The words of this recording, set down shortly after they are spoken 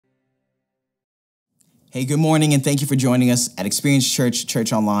Hey, good morning, and thank you for joining us at EXP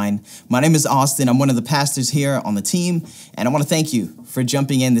Church Online. My name is Austin. I'm one of the pastors here on the team, and I want to thank you for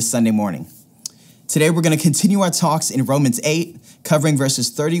jumping in this Sunday morning. Today, we're going to continue our talks in Romans 8, covering verses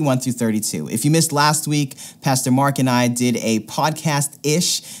 31 through 32. If you missed last week, Pastor Mark and I did a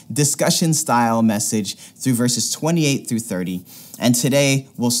podcast-ish discussion-style message through verses 28 through 30, and today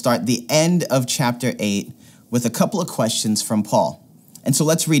we'll start the end of chapter 8 with a couple of questions from Paul. And so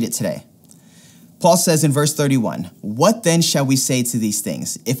let's read it today. Paul says in verse 31, "What then shall we say to these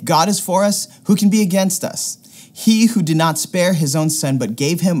things? If God is for us, who can be against us? He who did not spare his own son, but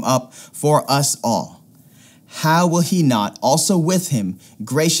gave him up for us all, how will he not also with him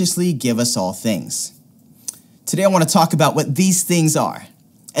graciously give us all things?" Today I want to talk about what these things are.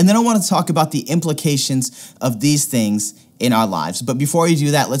 And then I want to talk about the implications of these things in our lives. But before we do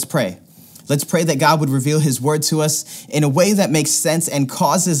that, let's pray. Let's pray that God would reveal his word to us in a way that makes sense and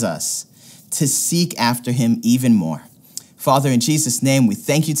causes us to seek after him even more. Father, in Jesus' name, we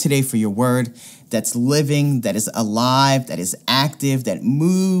thank you today for your word that's living, that is alive, that is active, that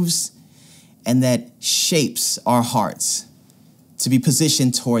moves, and that shapes our hearts to be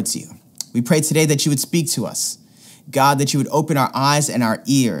positioned towards you. We pray today that you would speak to us. God, that you would open our eyes and our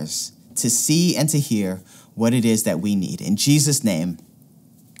ears to see and to hear what it is that we need. In Jesus' name,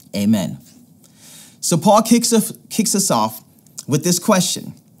 amen. So Paul kicks us off with this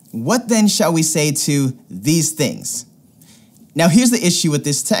question. What then shall we say to these things? Now, here's the issue with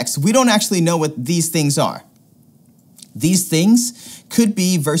this text. We don't actually know what these things are. These things could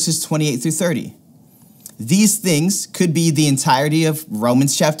be verses 28 through 30. These things could be the entirety of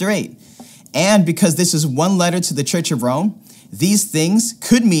Romans chapter 8. And because this is one letter to the Church of Rome, these things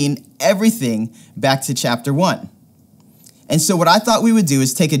could mean everything back to chapter 1. And so what I thought we would do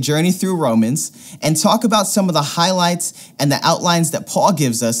is take a journey through Romans and talk about some of the highlights and the outlines that Paul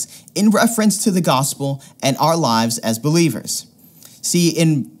gives us in reference to the gospel and our lives as believers. See,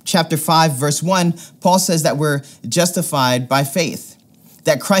 in chapter 5, verse 1, Paul says that we're justified by faith,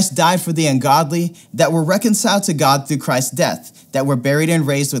 that Christ died for the ungodly, that we're reconciled to God through Christ's death, that we're buried and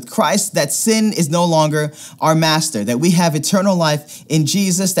raised with Christ, that sin is no longer our master, that we have eternal life in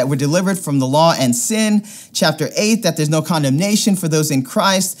Jesus, that we're delivered from the law and sin. Chapter 8, that there's no condemnation for those in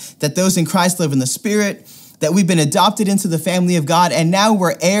Christ, that those in Christ live in the Spirit, that we've been adopted into the family of God, and now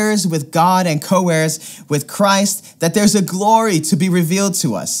we're heirs with God and co-heirs with Christ, that there's a glory to be revealed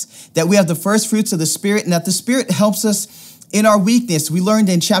to us, that we have the first fruits of the Spirit, and that the Spirit helps us in our weakness. We learned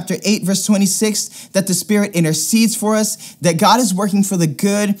in chapter 8, verse 26, that the Spirit intercedes for us, that God is working for the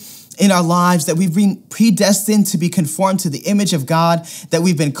good in our lives, that we've been predestined to be conformed to the image of God, that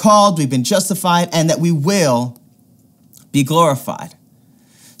we've been called, we've been justified, and that we will be glorified.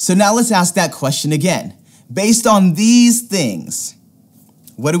 So now let's ask that question again. Based on these things,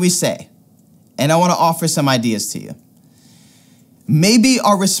 what do we say? And I want to offer some ideas to you. Maybe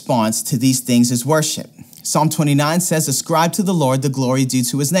our response to these things is worship. Psalm 29 says, "Ascribe to the Lord the glory due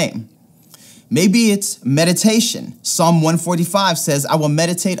to his name." Maybe it's meditation. Psalm 145 says, "I will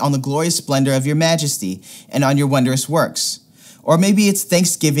meditate on the glorious splendor of your majesty and on your wondrous works." Or maybe it's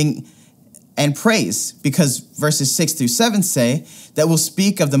thanksgiving and praise, because verses 6 through 7 say that we'll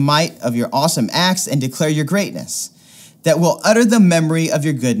speak of the might of your awesome acts and declare your greatness, that we'll utter the memory of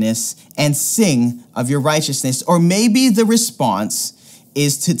your goodness and sing of your righteousness. Or maybe the response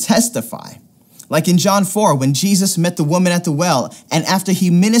is to testify. Like in John 4, when Jesus met the woman at the well, and after he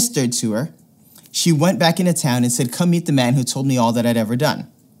ministered to her, she went back into town and said, "Come meet the man who told me all that I'd ever done."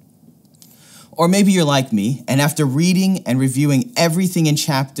 Or maybe you're like me, and after reading and reviewing everything in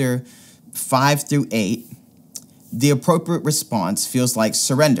chapter 5 through 8, the appropriate response feels like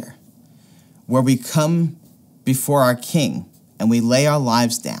surrender, where we come before our King and we lay our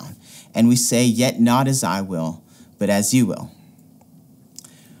lives down and we say, "Yet not as I will, but as you will."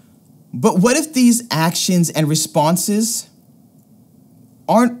 But what if these actions and responses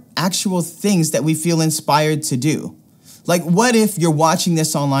aren't actual things that we feel inspired to do? Like, what if you're watching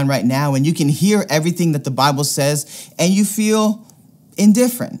this online right now and you can hear everything that the Bible says and you feel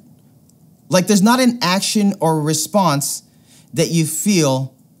indifferent? Like, there's not an action or a response that you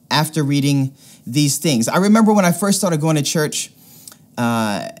feel after reading these things. I remember when I first started going to church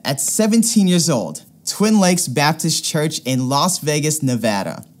at 17 years old, Twin Lakes Baptist Church in Las Vegas,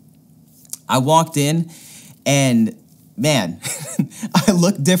 Nevada. I walked in and, man, I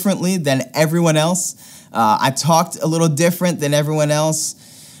looked differently than everyone else. I talked a little different than everyone else.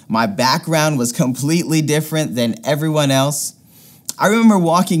 My background was completely different than everyone else. I remember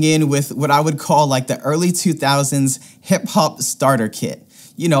walking in with what I would call like the early 2000s hip-hop starter kit.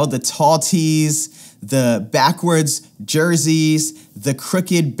 You know, the tall tees, the backwards jerseys, the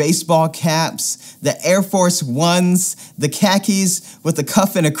crooked baseball caps, the Air Force Ones, the khakis with a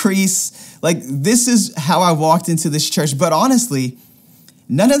cuff and a crease. Like, this is how I walked into this church. But honestly,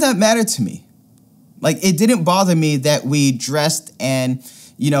 none of that mattered to me. Like, it didn't bother me that we dressed and,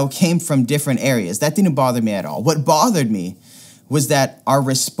 came from different areas. That didn't bother me at all. What bothered me was that our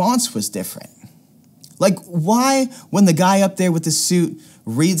response was different. Like, why, when the guy up there with the suit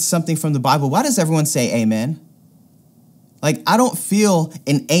reads something from the Bible, why does everyone say amen? Like, I don't feel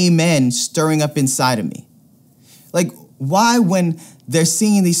an amen stirring up inside of me. Like, why, when they're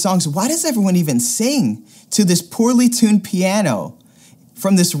singing these songs, why does everyone even sing to this poorly tuned piano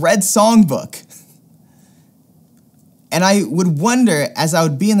from this red songbook? And I would wonder, as I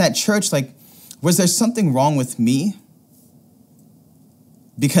would be in that church, like, was there something wrong with me?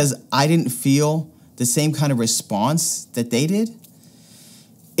 Because I didn't feel the same kind of response that they did?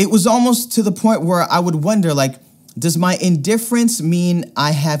 It was almost to the point where I would wonder, like, does my indifference mean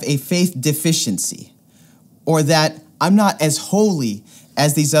I have a faith deficiency, or that I'm not as holy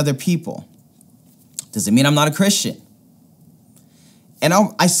as these other people? Does it mean I'm not a Christian? And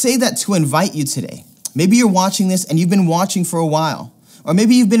I say that to invite you today. Maybe you're watching this and you've been watching for a while, or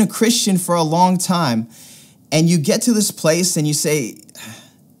maybe you've been a Christian for a long time, and you get to this place and you say,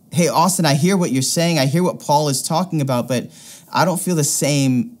 hey, Austin, I hear what you're saying. I hear what Paul is talking about, but I don't feel the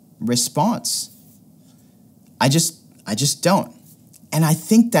same response. I just don't. And I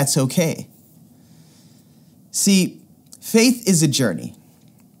think that's okay. See, faith is a journey.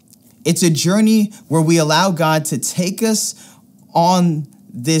 It's a journey where we allow God to take us on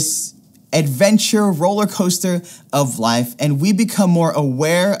this adventure roller coaster of life, and we become more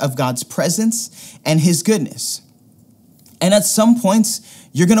aware of God's presence and his goodness. And at some points,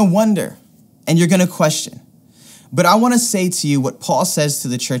 you're going to wonder and you're going to question. But I want to say to you what Paul says to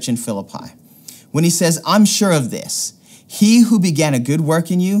the church in Philippi when he says, I'm sure of this, he who began a good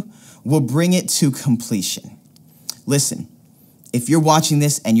work in you will bring it to completion. Listen, if you're watching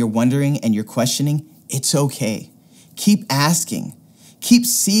this and you're wondering and you're questioning, it's okay. Keep asking, keep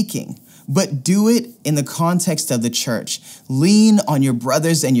seeking, but do it in the context of the church. Lean on your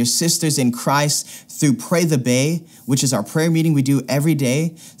brothers and your sisters in Christ through Pray the Bay, which is our prayer meeting we do every day,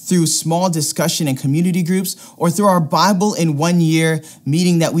 through small discussion and community groups, or through our Bible in 1 year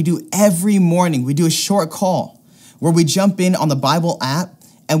meeting that we do every morning. We do a short call where we jump in on the Bible app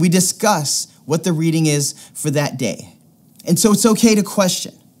and we discuss what the reading is for that day. And so it's okay to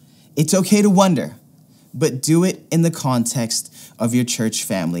question. It's okay to wonder, but do it in the context of your church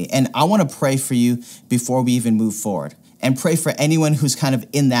family. And I want to pray for you before we even move forward, and pray for anyone who's kind of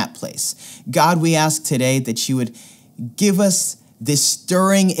in that place. God, we ask today that you would give us this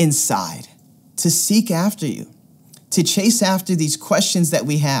stirring inside to seek after you, to chase after these questions that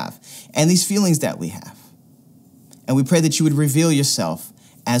we have and these feelings that we have. And we pray that you would reveal yourself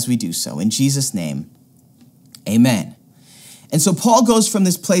as we do so. In Jesus' name, amen. And so Paul goes from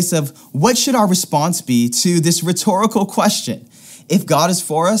this place of what should our response be to this rhetorical question. If God is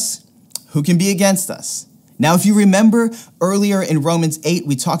for us, who can be against us? Now, if you remember earlier in Romans 8,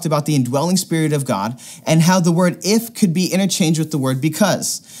 we talked about the indwelling spirit of God and how the word if could be interchanged with the word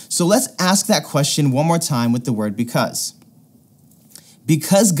because. So let's ask that question one more time with the word because.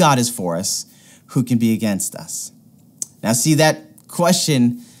 Because God is for us, who can be against us? Now, see, that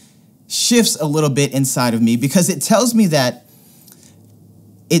question shifts a little bit inside of me because it tells me that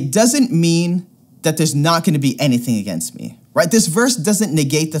it doesn't mean that there's not going to be anything against me, right? This verse doesn't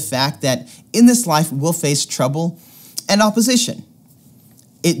negate the fact that in this life we'll face trouble and opposition.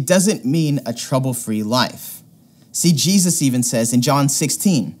 It doesn't mean a trouble-free life. See, Jesus even says in John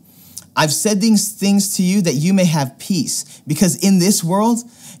 16, I've said these things to you that you may have peace, because in this world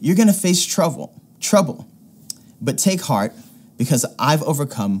you're going to face trouble. But take heart, because I've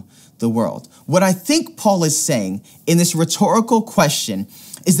overcome the world. What I think Paul is saying in this rhetorical question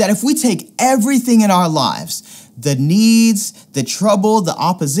is that if we take everything in our lives, the needs, the trouble, the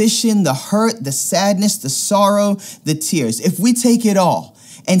opposition, the hurt, the sadness, the sorrow, the tears, if we take it all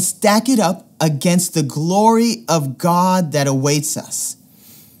and stack it up against the glory of God that awaits us,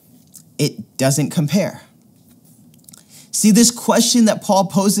 it doesn't compare. See, this question that Paul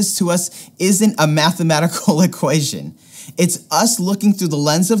poses to us isn't a mathematical equation. It's us looking through the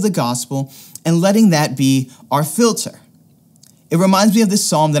lens of the gospel and letting that be our filter. It reminds me of this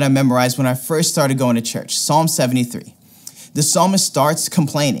psalm that I memorized when I first started going to church, Psalm 73. The psalmist starts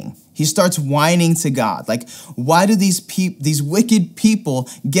complaining. He starts whining to God. Like, why do these wicked people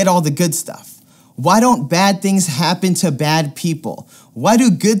get all the good stuff? Why don't bad things happen to bad people? Why do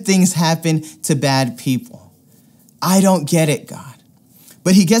good things happen to bad people? I don't get it, God.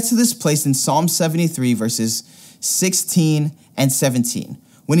 But he gets to this place in Psalm 73, verses 16 and 17,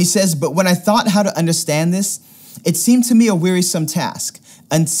 when he says, "But when I thought how to understand this, it seemed to me a wearisome task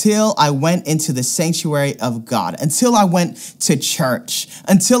until I went into the sanctuary of God, until I went to church,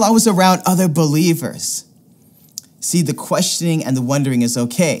 until I was around other believers." See, the questioning and the wondering is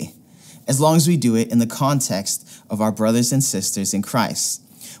okay, as long as we do it in the context of our brothers and sisters in Christ.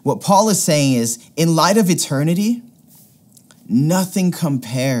 What Paul is saying is, in light of eternity, nothing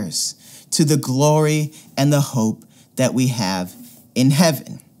compares to the glory and the hope that we have in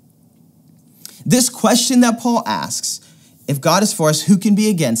heaven. This question that Paul asks, if God is for us, who can be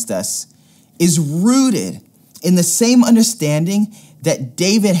against us, is rooted in the same understanding that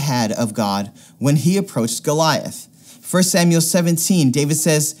David had of God when he approached Goliath. 1 Samuel 17, David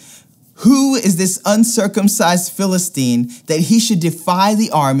says, "Who is this uncircumcised Philistine that he should defy the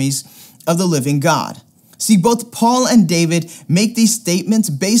armies of the living God?" See, both Paul and David make these statements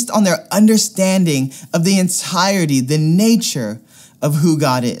based on their understanding of the entirety, the nature of who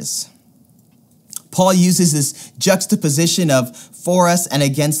God is. Paul uses this juxtaposition of for us and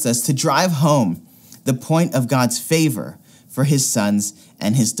against us to drive home the point of God's favor for his sons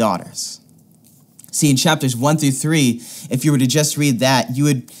and his daughters. See, in chapters 1 through 3, if you were to just read that,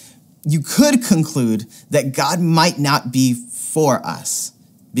 you could conclude that God might not be for us,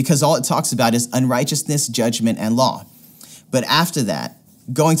 because all it talks about is unrighteousness, judgment, and law. But after that,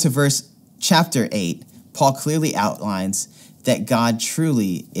 going to chapter 8, Paul clearly outlines that God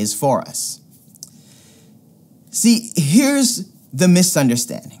truly is for us. See, here's the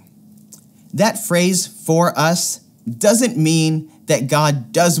misunderstanding. That phrase, for us, doesn't mean that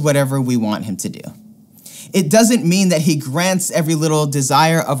God does whatever we want him to do. It doesn't mean that he grants every little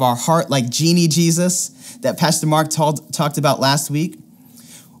desire of our heart like Genie Jesus that Pastor Mark talked about last week.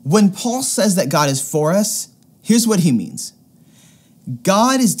 When Paul says that God is for us, here's what he means.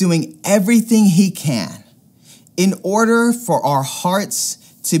 God is doing everything he can in order for our hearts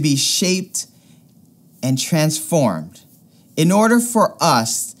to be shaped and transformed, in order for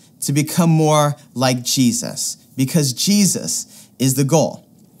us to become more like Jesus, because Jesus is the goal.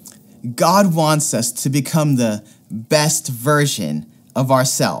 God wants us to become the best version of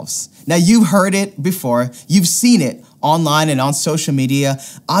ourselves. Now, you've heard it before. You've seen it online and on social media.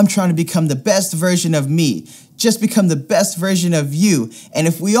 I'm trying to become the best version of me. Just become the best version of you. And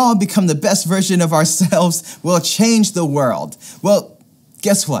if we all become the best version of ourselves, we'll change the world. Well,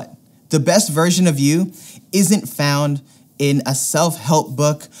 guess what? The best version of you isn't found in a self-help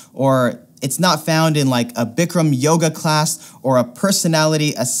book, or it's not found in like a Bikram yoga class or a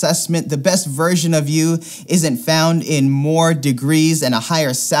personality assessment. The best version of you isn't found in more degrees and a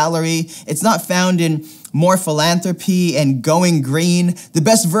higher salary. It's not found in more philanthropy and going green. The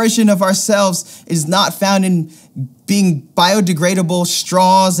best version of ourselves is not found in being biodegradable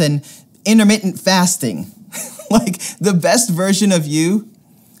straws and intermittent fasting. Like, the best version of you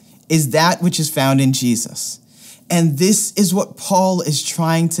is that which is found in Jesus. And this is what Paul is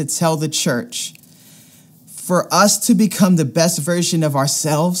trying to tell the church. For us to become the best version of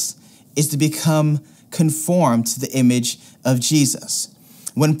ourselves is to become conformed to the image of Jesus.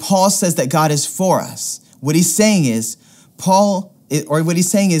 When Paul says that God is for us, what he's saying is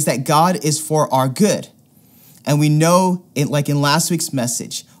that God is for our good. And we know, like in last week's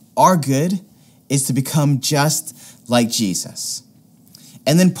message, our good is to become just like Jesus.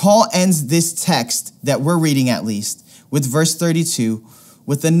 And then Paul ends this text that we're reading, at least, with verse 32,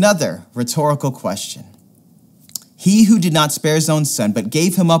 with another rhetorical question. He who did not spare his own son, but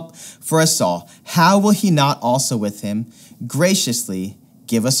gave him up for us all, how will he not also with him graciously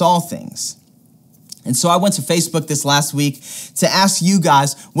give us all things? And so I went to Facebook this last week to ask you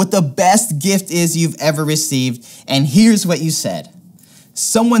guys what the best gift is you've ever received. And here's what you said.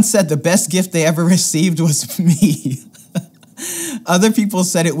 Someone said the best gift they ever received was me. Other people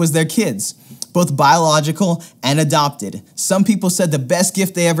said it was their kids, both biological and adopted. Some people said the best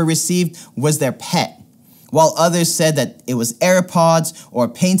gift they ever received was their pet, while others said that it was AirPods or a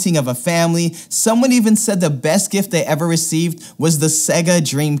painting of a family. Someone even said the best gift they ever received was the Sega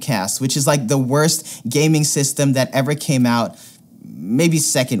Dreamcast, which is like the worst gaming system that ever came out, maybe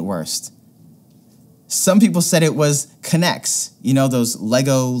second worst. Some people said it was Connects, those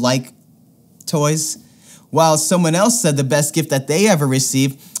Lego-like toys, while someone else said the best gift that they ever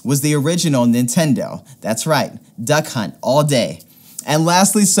received was the original Nintendo. That's right, Duck Hunt all day. And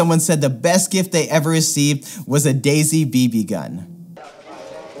lastly, someone said the best gift they ever received was a Daisy BB gun.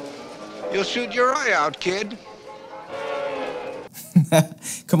 You'll shoot your eye out, kid.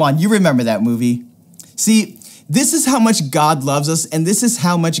 Come on, you remember that movie. See, this is how much God loves us, and this is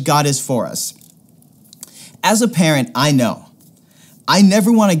how much God is for us. As a parent, I know I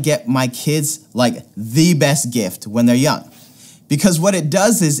never want to get my kids like the best gift when they're young, Because what it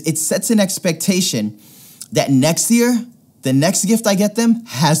does is it sets an expectation that next year, the next gift I get them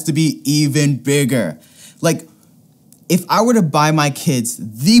has to be even bigger. Like, if I were to buy my kids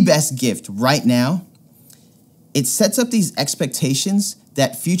the best gift right now, it sets up these expectations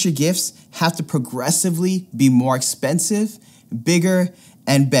that future gifts have to progressively be more expensive, bigger,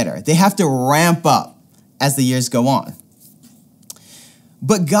 and better. They have to ramp up as the years go on.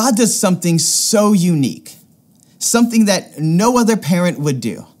 But God does something so unique, something that no other parent would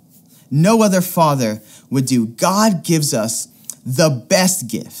do, no other father would do. God gives us the best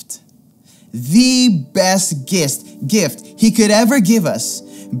gift, the best gift he could ever give us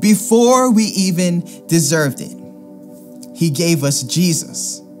before we even deserved it. He gave us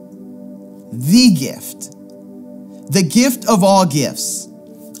Jesus, the gift of all gifts,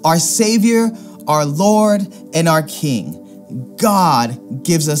 our Savior, our Lord, and our King. God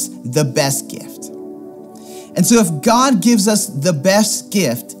gives us the best gift. And so if God gives us the best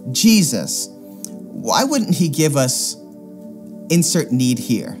gift, Jesus, why wouldn't he give us insert need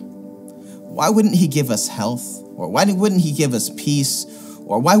here? Why wouldn't he give us health? Or why wouldn't he give us peace?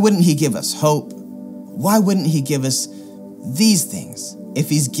 Or why wouldn't he give us hope? Why wouldn't he give us these things if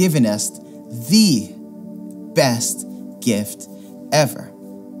he's given us the best gift ever?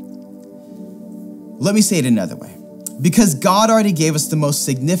 Let me say it another way. Because God already gave us the most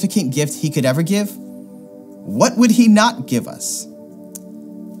significant gift he could ever give, what would he not give us?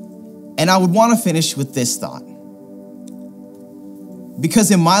 And I would want to finish with this thought.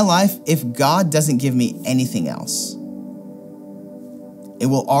 Because in my life, if God doesn't give me anything else, it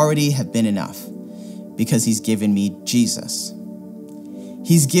will already have been enough because he's given me Jesus.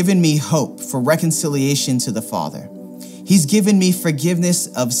 He's given me hope for reconciliation to the Father. He's given me forgiveness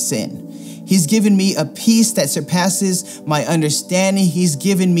of sin. He's given me a peace that surpasses my understanding. He's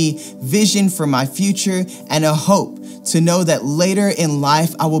given me vision for my future and a hope to know that later in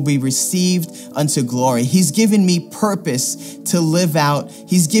life I will be received unto glory. He's given me purpose to live out.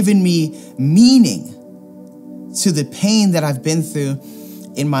 He's given me meaning to the pain that I've been through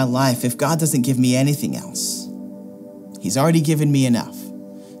in my life. If God doesn't give me anything else, he's already given me enough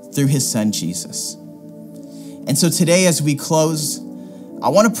through his son, Jesus. And so today, as we close, I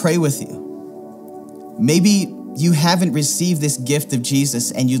want to pray with you. Maybe you haven't received this gift of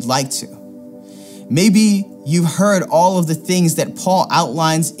Jesus and you'd like to. Maybe you've heard all of the things that Paul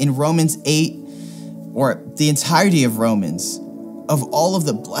outlines in Romans 8 or the entirety of Romans, of all of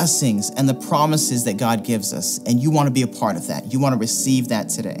the blessings and the promises that God gives us, and you want to be a part of that. You want to receive that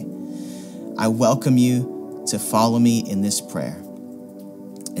today. I welcome you to follow me in this prayer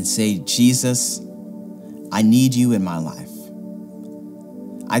and say, Jesus, I need you in my life.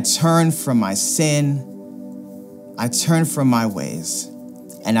 I turn from my sin. I turn from my ways,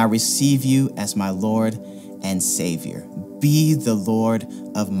 and I receive you as my Lord and Savior. Be the Lord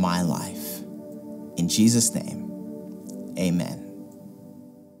of my life. In Jesus' name, amen.